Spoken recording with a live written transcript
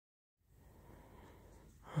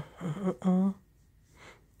Uh-uh.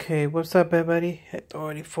 Okay, what's up, everybody?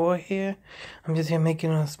 Authority 4 here. I'm just here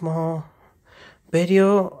making a small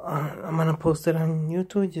video. I'm gonna post it on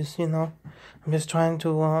YouTube. Just I'm just trying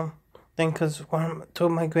to think, cause one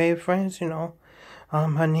of my great friends,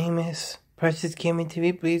 her name is Precious Gaming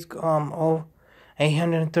TV. Please, all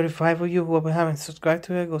 835 of you who haven't subscribed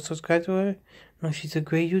to her, go subscribe to her. She's a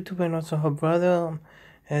great YouTuber, and also her brother.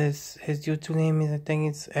 His YouTube name is, I think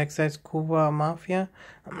it's XX Cuba Mafia.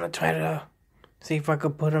 I'm gonna try to see if I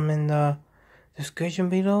could put them in the description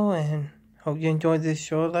below, and hope you enjoyed this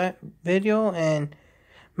short video. And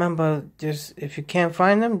remember, just if you can't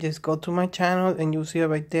find them, just go to my channel and you'll see her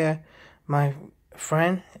right there. My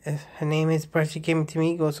friend, her name is Precious Gaming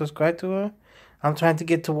TV. Go subscribe to her. I'm trying to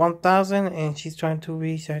get to 1,000, and she's trying to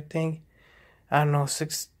reach, I think, I don't know,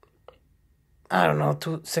 6,000. I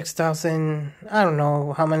don't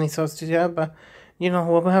know how many subs she have, but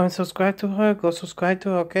whoever haven't subscribed to her, go subscribe to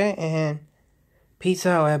her, okay? And peace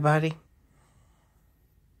out, everybody.